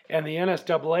 And the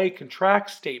NSAA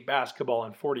contracts state basketball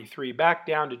in 43 back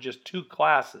down to just 2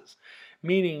 classes,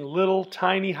 meaning little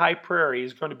tiny High Prairie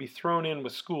is going to be thrown in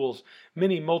with schools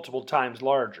many multiple times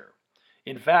larger.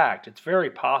 In fact, it's very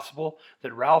possible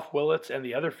that Ralph Willits and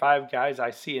the other 5 guys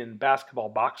I see in basketball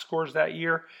box scores that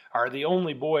year are the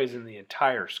only boys in the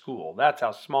entire school. That's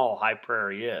how small High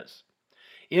Prairie is.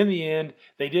 In the end,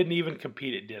 they didn't even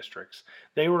compete at districts.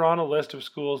 They were on a list of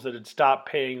schools that had stopped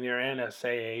paying their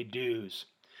NSAA dues.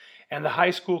 And the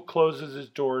high school closes its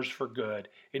doors for good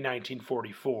in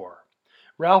 1944.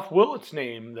 Ralph Willits'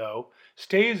 name, though,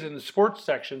 stays in the sports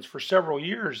sections for several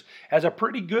years as a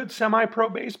pretty good semi-pro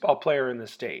baseball player in the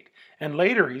state, and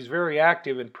later he's very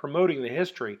active in promoting the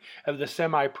history of the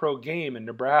semi-pro game in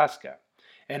Nebraska.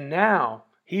 And now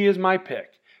he is my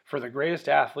pick for the greatest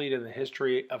athlete in the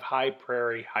history of High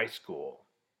Prairie High School.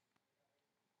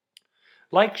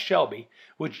 Like Shelby,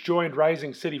 which joined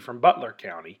Rising City from Butler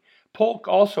County, Polk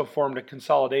also formed a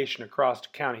consolidation across the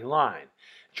county line,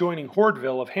 joining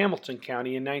Hoardville of Hamilton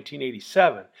County in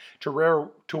 1987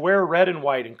 to wear red and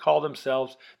white and call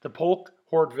themselves the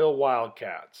Polk-Hoardville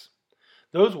Wildcats.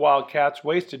 Those Wildcats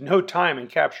wasted no time in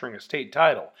capturing a state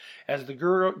title, as the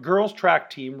girls' track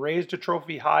team raised a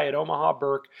trophy high at Omaha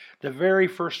Burke the very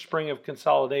first spring of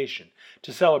consolidation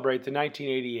to celebrate the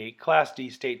 1988 Class D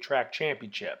State Track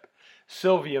Championship.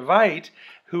 Sylvia Veit,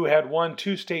 who had won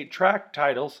 2 state track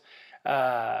titles,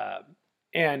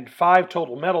 and 5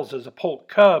 total medals as a Polk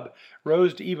Cub,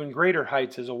 rose to even greater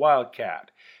heights as a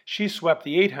Wildcat. She swept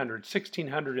the 800,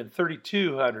 1600, and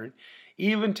 3200,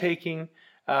 even taking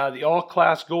the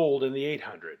all-class gold in the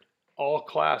 800.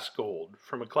 All-class gold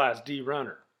from a Class D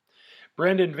runner.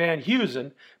 Brendan Van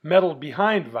Heusen medaled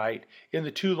behind Veit in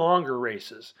the 2 longer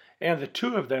races, and the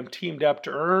 2 of them teamed up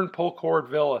to earn Polk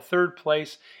Ortville a 3rd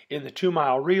place in the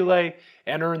 2-mile relay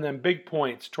and earn them big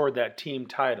points toward that team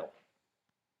title.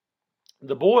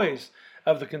 The boys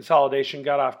of the consolidation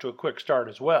got off to a quick start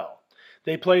as well.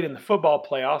 They played in the football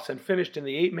playoffs and finished in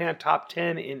the 8-man top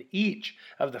 10 in each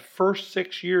of the first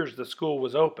 6 years the school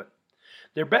was open.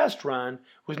 Their best run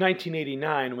was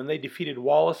 1989 when they defeated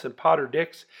Wallace and Potter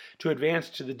Dix to advance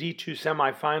to the D2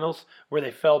 semifinals where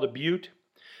they fell to Butte.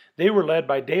 They were led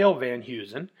by Dale Van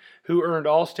Heusen, who earned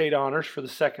All-State honors for the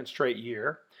 2nd straight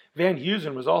year. Van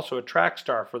Heusen was also a track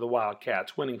star for the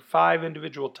Wildcats, winning 5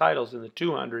 individual titles in the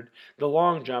 200, the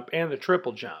long jump, and the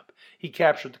triple jump. He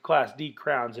captured the Class D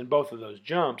crowns in both of those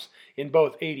jumps in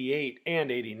both 88 and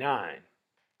 89.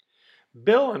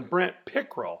 Bill and Brent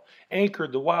Pickrell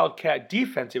anchored the Wildcat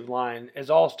defensive line as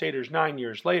All-Staters 9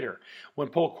 years later when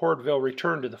Polk Ortville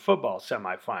returned to the football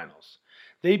semifinals.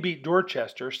 They beat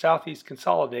Dorchester, Southeast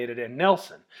Consolidated, and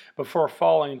Nelson before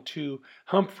falling to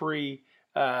Humphrey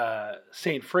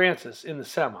St. Francis in the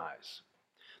semis.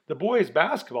 The boys'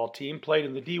 basketball team played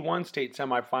in the D1 state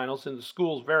semifinals in the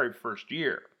school's very first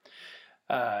year.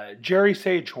 Jerry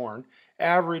Sagehorn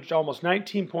averaged almost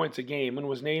 19 points a game and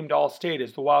was named All-State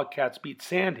as the Wildcats beat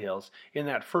Sandhills in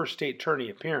that first state tourney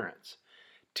appearance.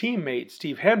 Teammate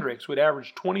Steve Hendricks would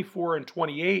average 24 and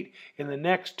 28 in the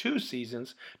next 2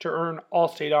 seasons to earn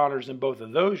All-State honors in both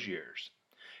of those years.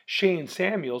 Shane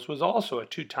Samuels was also a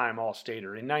 2-time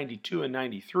All-Stater in 92 and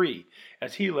 93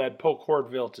 as he led Polk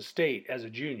Ortville to state as a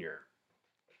junior.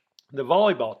 The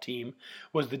volleyball team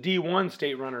was the D1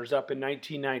 state runners-up in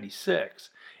 1996.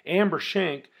 Amber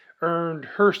Schenk earned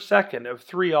her 2nd of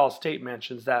 3 All-State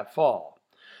mentions that fall.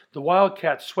 The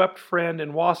Wildcats swept Friend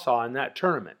and Wausau in that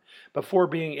tournament before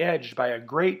being edged by a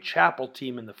great Chapel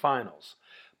team in the finals.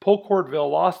 Polk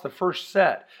Ortville lost the first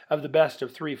set of the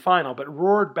best-of-3 final, but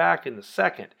roared back in the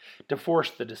second to force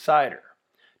the decider.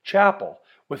 Chapel,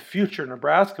 with future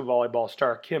Nebraska volleyball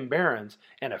star Kim Behrens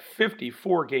and a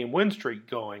 54-game win streak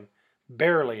going,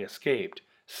 barely escaped,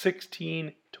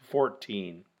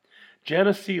 16-14.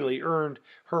 Jenna Seeley earned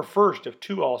her first of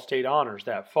 2 All-State honors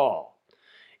that fall.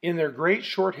 In their great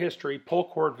short history,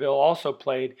 Polk Ortville also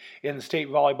played in the state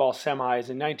volleyball semis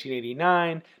in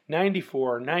 1989,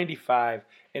 94, 95,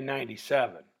 and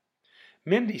 97.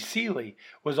 Mindy Seeley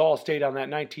was All-State on that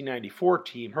 1994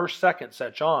 team, her 2nd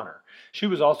such honor. She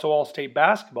was also All-State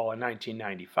basketball in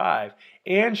 1995,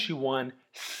 and she won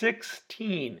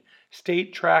 16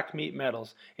 state track meet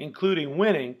medals, including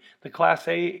winning the Class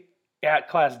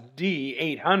D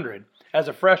 800 as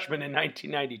a freshman in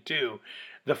 1992,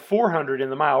 the 400 in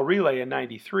the mile relay in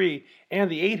 93, and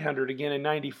the 800 again in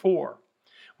 94.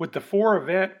 With the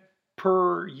 4-event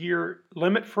per year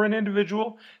limit for an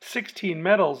individual, 16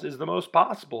 medals is the most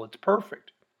possible. It's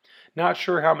perfect. Not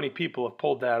sure how many people have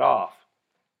pulled that off.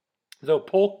 Though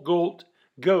Polk Goat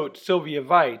Sylvia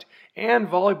Veit and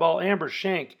volleyball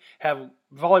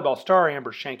star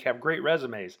Amber Schenk have great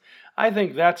resumes, I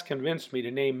think that's convinced me to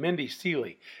name Mindy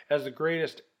Seeley as the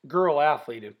greatest girl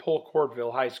athlete in Polk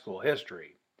Ortville High School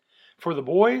history. For the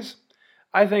boys,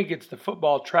 I think it's the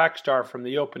football track star from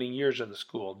the opening years of the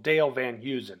school, Dale Van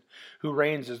Heusen, who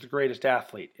reigns as the greatest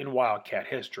athlete in Wildcat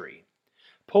history.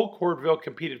 Polk Ortville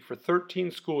competed for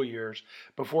 13 school years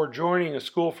before joining a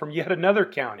school from yet another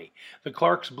county, the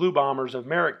Clarks Blue Bombers of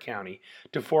Merritt County,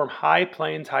 to form High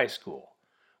Plains High School.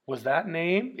 Is that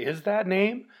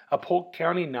name a Polk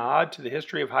County nod to the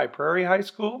history of High Prairie High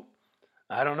School?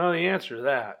 I don't know the answer to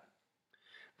that.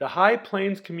 The High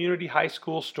Plains Community High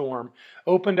School Storm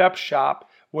opened up shop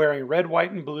wearing red,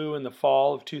 white, and blue in the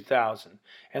fall of 2000,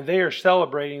 and they are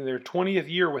celebrating their 20th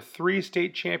year with 3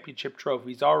 state championship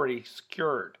trophies already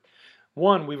secured.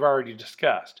 One we've already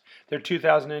discussed, their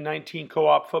 2019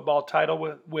 co-op football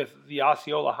title with the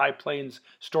Osceola High Plains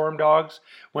Storm Dogs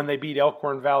when they beat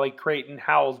Elkhorn Valley, Creighton,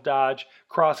 Howells Dodge,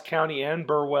 Cross County, and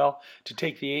Burwell to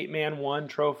take the 8-man 1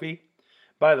 trophy.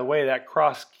 By the way, that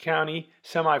Cross County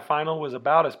semifinal was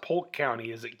about as Polk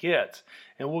County as it gets,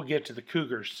 and we'll get to the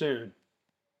Cougars soon.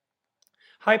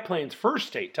 High Plains' first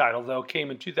state title, though,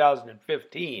 came in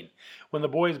 2015 when the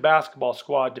boys' basketball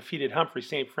squad defeated Humphrey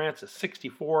St. Francis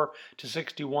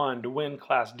 64-61 to win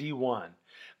Class D1.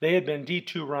 They had been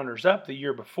D2 runners-up the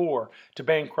year before to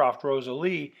Bancroft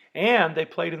Rosalie, and they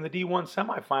played in the D1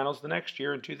 semifinals the next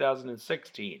year in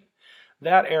 2016.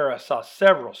 That era saw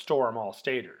several Storm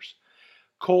All-Staters.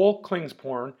 Cole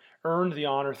Klingsporn earned the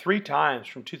honor 3 times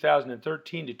from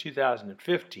 2013 to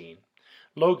 2015.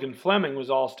 Logan Fleming was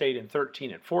All-State in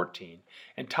 13 and 14,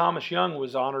 and Thomas Young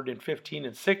was honored in 15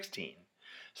 and 16.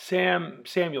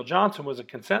 Samuel Johnson was a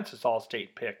consensus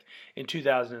All-State pick in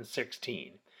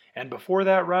 2016. And before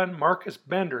that run, Marcus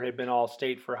Bender had been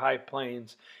All-State for High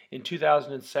Plains in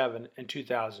 2007 and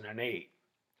 2008.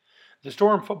 The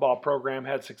Storm football program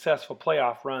had successful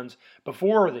playoff runs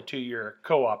before the 2-year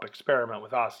co-op experiment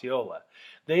with Osceola.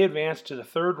 They advanced to the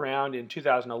third round in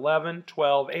 2011,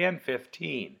 12, and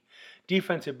 15.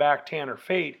 Defensive back Tanner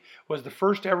Fate was the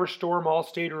first ever Storm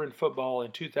All-Stater in football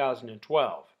in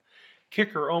 2012.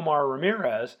 Kicker Omar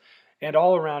Ramirez and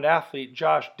all-around athlete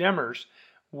Josh Demers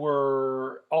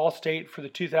were All-State for the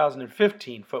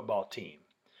 2015 football team.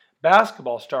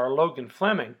 Basketball star Logan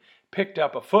Fleming picked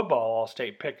up a football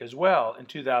All-State pick as well in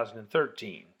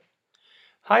 2013.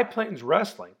 High Plains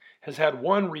Wrestling has had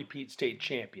one repeat state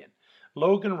champion,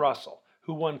 Logan Russell,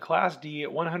 who won Class D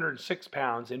at 106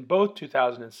 pounds in both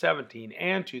 2017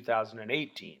 and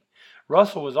 2018.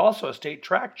 Russell was also a state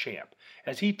track champ,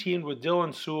 as he teamed with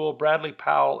Dylan Sewell, Bradley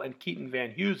Powell, and Keaton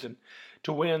Van Heusen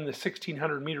to win the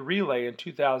 1600-meter relay in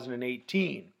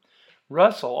 2018.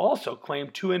 Russell also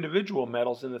claimed 2 individual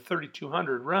medals in the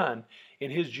 3200 run in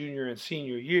his junior and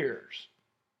senior years.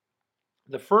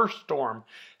 The first Storm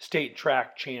state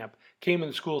track champ came in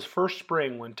the school's first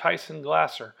spring when Tyson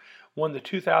Glasser won the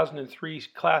 2003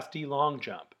 Class D long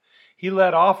jump. He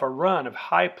led off a run of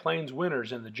High Plains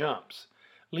winners in the jumps.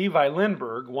 Levi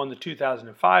Lindbergh won the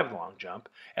 2005 long jump,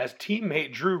 as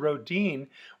teammate Drew Rodine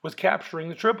was capturing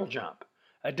the triple jump.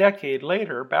 A decade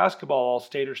later, basketball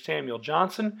All-Stater Samuel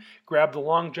Johnson grabbed the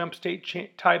long jump state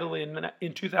title in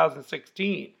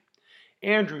 2016.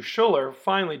 Andrew Schuller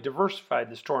finally diversified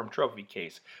the Storm Trophy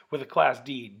case with a Class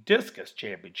D Discus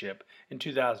Championship in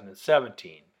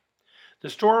 2017. The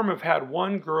Storm have had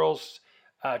one girls'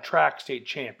 track state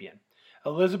champion,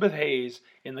 Elizabeth Hayes,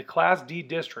 in the Class D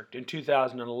district in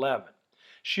 2011.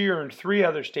 She earned 3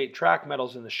 other state track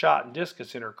medals in the shot and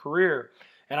discus in her career,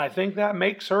 and I think that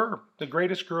makes her the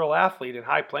greatest girl athlete in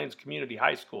High Plains Community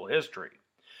High School history.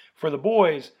 For the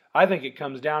boys, I think it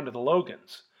comes down to the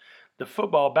Logans. The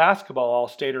football-basketball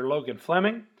All-Stater Logan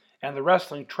Fleming, and the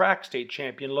wrestling track state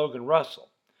champion Logan Russell.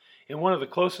 In one of the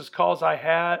closest calls I've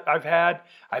had,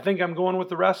 I think I'm going with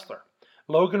the wrestler,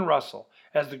 Logan Russell,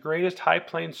 as the greatest High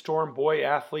Plains Storm boy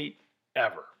athlete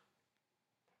ever.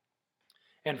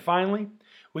 And finally,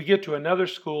 we get to another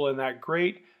school in that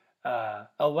great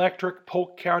electric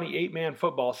Polk County 8-man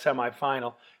football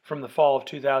semifinal from the fall of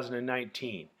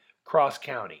 2019, Cross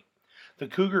County. The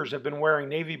Cougars have been wearing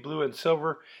navy blue and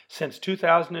silver since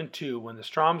 2002 when the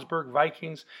Stromsburg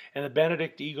Vikings and the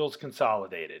Benedict Eagles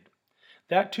consolidated.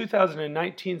 That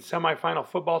 2019 semifinal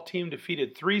football team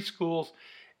defeated 3 schools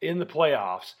in the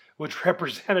playoffs, which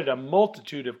represented a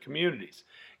multitude of communities.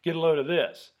 Get a load of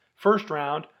this. First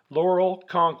round, Laurel,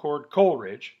 Concord,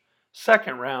 Coleridge.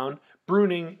 Second round,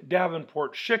 Bruning,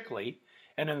 Davenport, Shickley.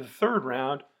 And in the third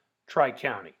round,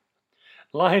 Tri-County.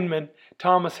 Lineman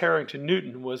Thomas Harrington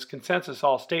Newton was consensus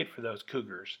All-State for those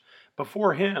Cougars.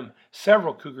 Before him,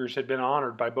 several Cougars had been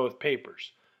honored by both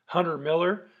papers. Hunter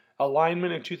Miller, a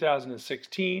lineman in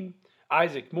 2016,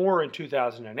 Isaac Moore in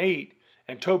 2008,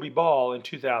 and Toby Ball in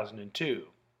 2002.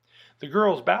 The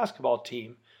girls' basketball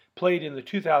team played in the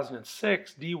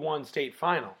 2006 D1 state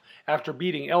final after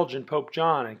beating Elgin Pope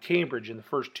John and Cambridge in the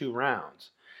first 2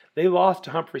 rounds. They lost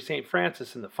to Humphrey St.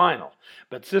 Francis in the final,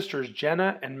 but sisters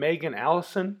Jenna and Megan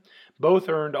Allison both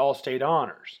earned All-State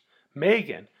honors.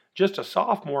 Megan, just a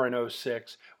sophomore in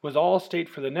 06, was All-State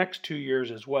for the next 2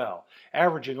 years as well,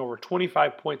 averaging over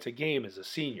 25 points a game as a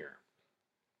senior.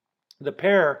 The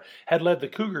pair had led the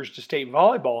Cougars to state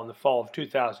volleyball in the fall of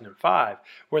 2005,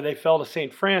 where they fell to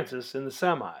St. Francis in the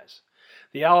semis.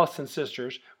 The Allison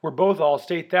sisters were both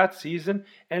All-State that season,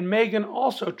 and Megan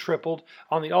also tripled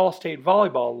on the All-State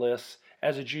volleyball lists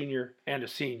as a junior and a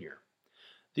senior.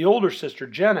 The older sister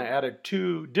Jenna added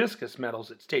 2 discus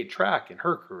medals at state track in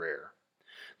her career.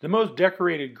 The most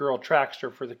decorated girl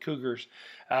trackster for the Cougars,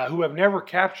 who have never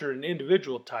captured an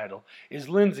individual title, is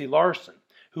Lindsay Larson,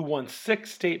 who won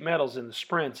 6 state medals in the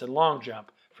sprints and long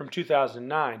jump from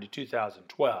 2009 to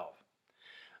 2012.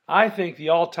 I think the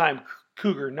all-time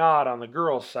Cougar nod on the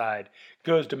girls' side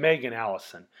goes to Megan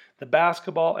Allison, the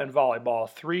basketball and volleyball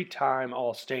 3-time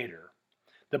All-Stater.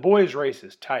 The boys' race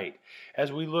is tight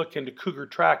as we look into Cougar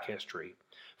track history.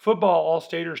 Football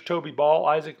All-Staters Toby Ball,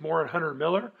 Isaac Moore, and Hunter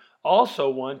Miller also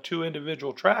won 2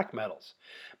 individual track medals,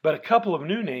 but a couple of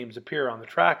new names appear on the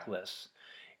track lists.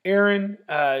 Aaron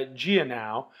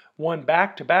Gianow won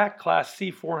back-to-back Class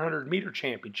C 400-meter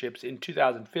championships in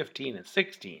 2015 and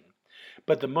 16.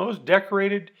 But the most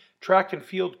decorated track and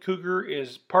field cougar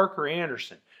is Parker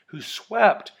Anderson, who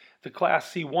swept the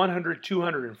Class C 100,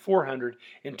 200, and 400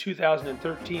 in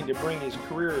 2013 to bring his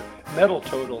career medal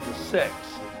total to 6.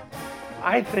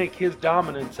 I think his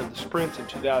dominance of the sprints in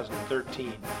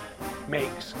 2013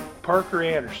 makes Parker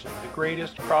Anderson the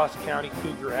greatest cross-county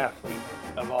cougar athlete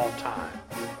of all time.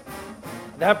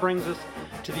 That brings us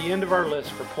to the end of our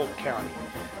list for Polk County.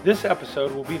 This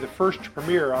episode will be the first to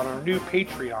premiere on our new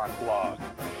Patreon blog.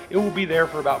 It will be there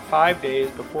for about 5 days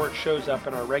before it shows up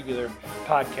in our regular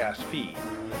podcast feed.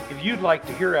 If you'd like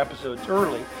to hear episodes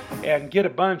early and get a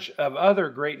bunch of other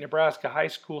great Nebraska high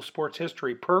school sports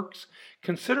history perks,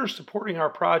 consider supporting our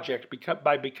project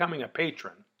by becoming a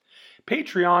patron.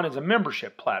 Patreon is a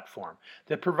membership platform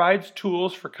that provides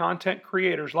tools for content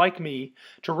creators like me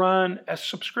to run a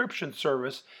subscription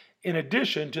service in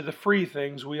addition to the free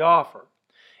things we offer.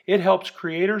 It helps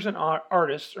creators and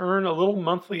artists earn a little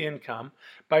monthly income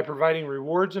by providing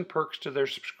rewards and perks to their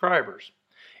subscribers.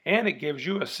 And it gives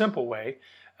you a simple way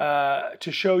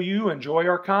to show you enjoy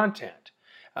our content.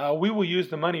 We will use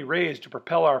the money raised to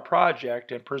propel our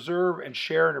project and preserve and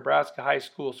share Nebraska high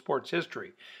school sports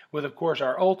history, with, of course,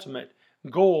 our ultimate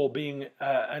goal being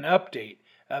an update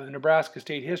of the Nebraska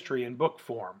state history in book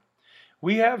form.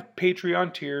 We have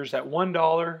Patreon tiers at $1,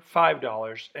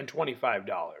 $5, and $25.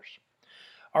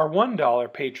 Our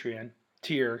 $1 Patreon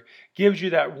tier gives you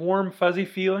that warm, fuzzy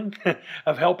feeling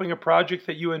of helping a project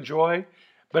that you enjoy,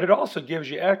 but it also gives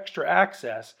you extra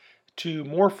access to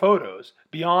more photos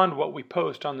beyond what we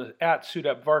post on the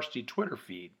 @SuitUpVarsity Twitter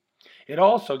feed. It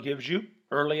also gives you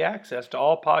early access to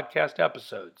all podcast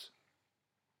episodes.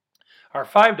 Our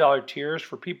 $5 tier is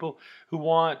for people who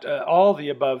want all the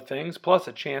above things, plus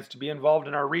a chance to be involved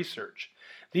in our research.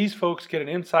 These folks get an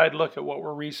inside look at what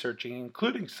we're researching,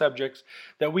 including subjects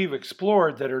that we've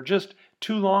explored that are just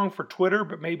too long for Twitter,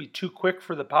 but maybe too quick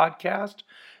for the podcast.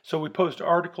 So we post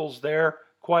articles there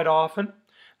quite often.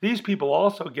 These people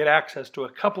also get access to a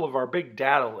couple of our big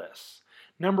data lists.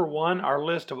 Number one, our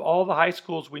list of all the high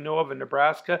schools we know of in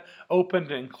Nebraska,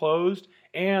 opened and closed,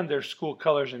 and their school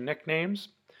colors and nicknames.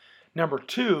 Number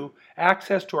two,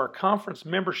 access to our conference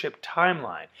membership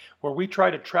timeline, where we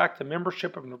try to track the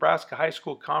membership of Nebraska high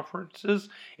school conferences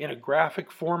in a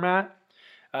graphic format.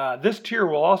 This tier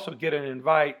will also get an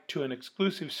invite to an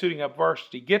exclusive Suiting Up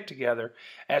Varsity get-together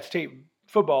at state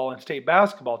football and state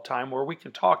basketball time, where we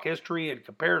can talk history and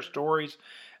compare stories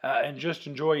and just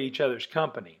enjoy each other's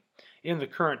company. In the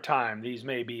current time, these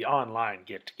may be online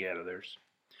get-togethers.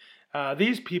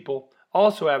 These people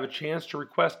also have a chance to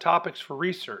request topics for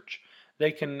research.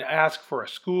 They can ask for a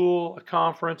school, a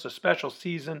conference, a special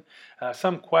season,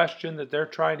 some question that they're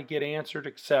trying to get answered,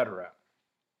 etc.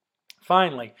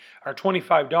 Finally, our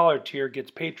 $25 tier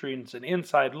gets patrons an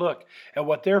inside look at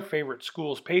what their favorite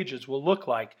school's pages will look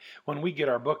like when we get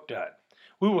our book done.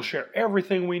 We will share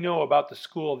everything we know about the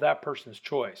school of that person's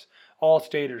choice.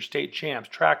 All-staters, state champs,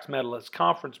 tracks medalists,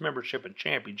 conference membership and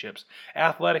championships,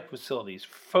 athletic facilities,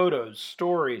 photos,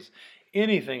 stories,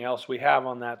 anything else we have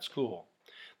on that school.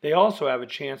 They also have a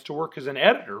chance to work as an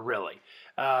editor, really,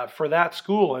 for that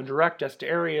school and direct us to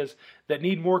areas that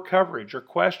need more coverage or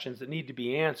questions that need to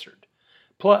be answered.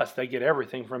 Plus, they get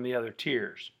everything from the other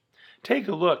tiers. Take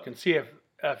a look and see if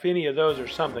any of those are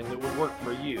something that would work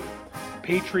for you.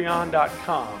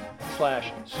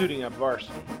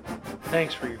 Patreon.com/SuitingUpVarsity.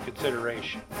 Thanks for your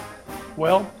consideration.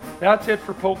 Well, that's it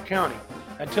for Polk County.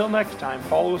 Until next time,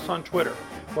 follow us on Twitter,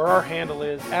 where our handle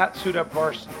is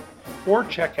 @SuitUpVarsity, or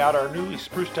check out our newly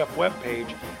spruced up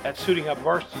webpage at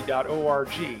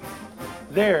suitingupvarsity.org.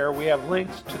 There, we have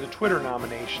links to the Twitter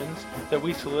nominations that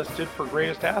we solicited for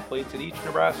greatest athletes at each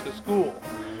Nebraska school,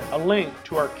 a link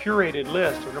to our curated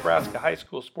list of Nebraska high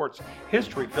school sports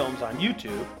history films on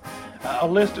YouTube, a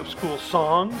list of school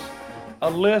songs, a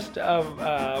list of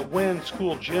when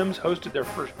school gyms hosted their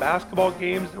first basketball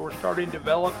games that we're starting to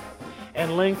develop,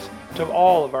 and links to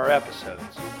all of our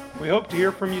episodes. We hope to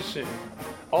hear from you soon.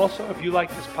 Also, if you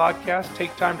like this podcast,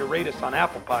 take time to rate us on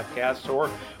Apple Podcasts or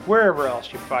wherever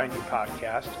else you find your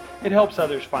podcast. It helps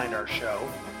others find our show.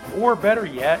 Or better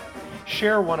yet,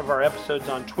 share one of our episodes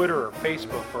on Twitter or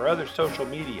Facebook or other social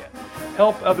media.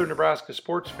 Help other Nebraska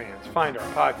sports fans find our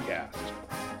podcast.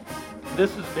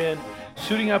 This has been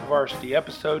Suiting Up Varsity,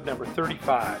 episode number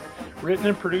 35, written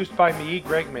and produced by me,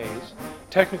 Greg Mays,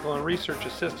 technical and research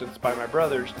assistance by my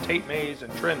brothers Tate Mays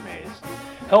and Trent Mays,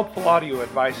 helpful audio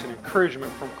advice and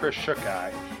encouragement from Chris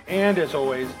Shukai, and as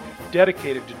always,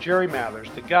 dedicated to Jerry Mathers,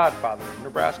 the godfather of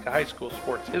Nebraska high school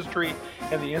sports history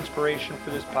and the inspiration for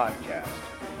this podcast.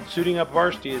 Suiting Up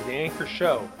Varsity is the anchor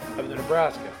show of the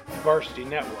Nebraska Varsity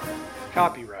Network.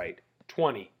 Copyright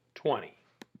 2020.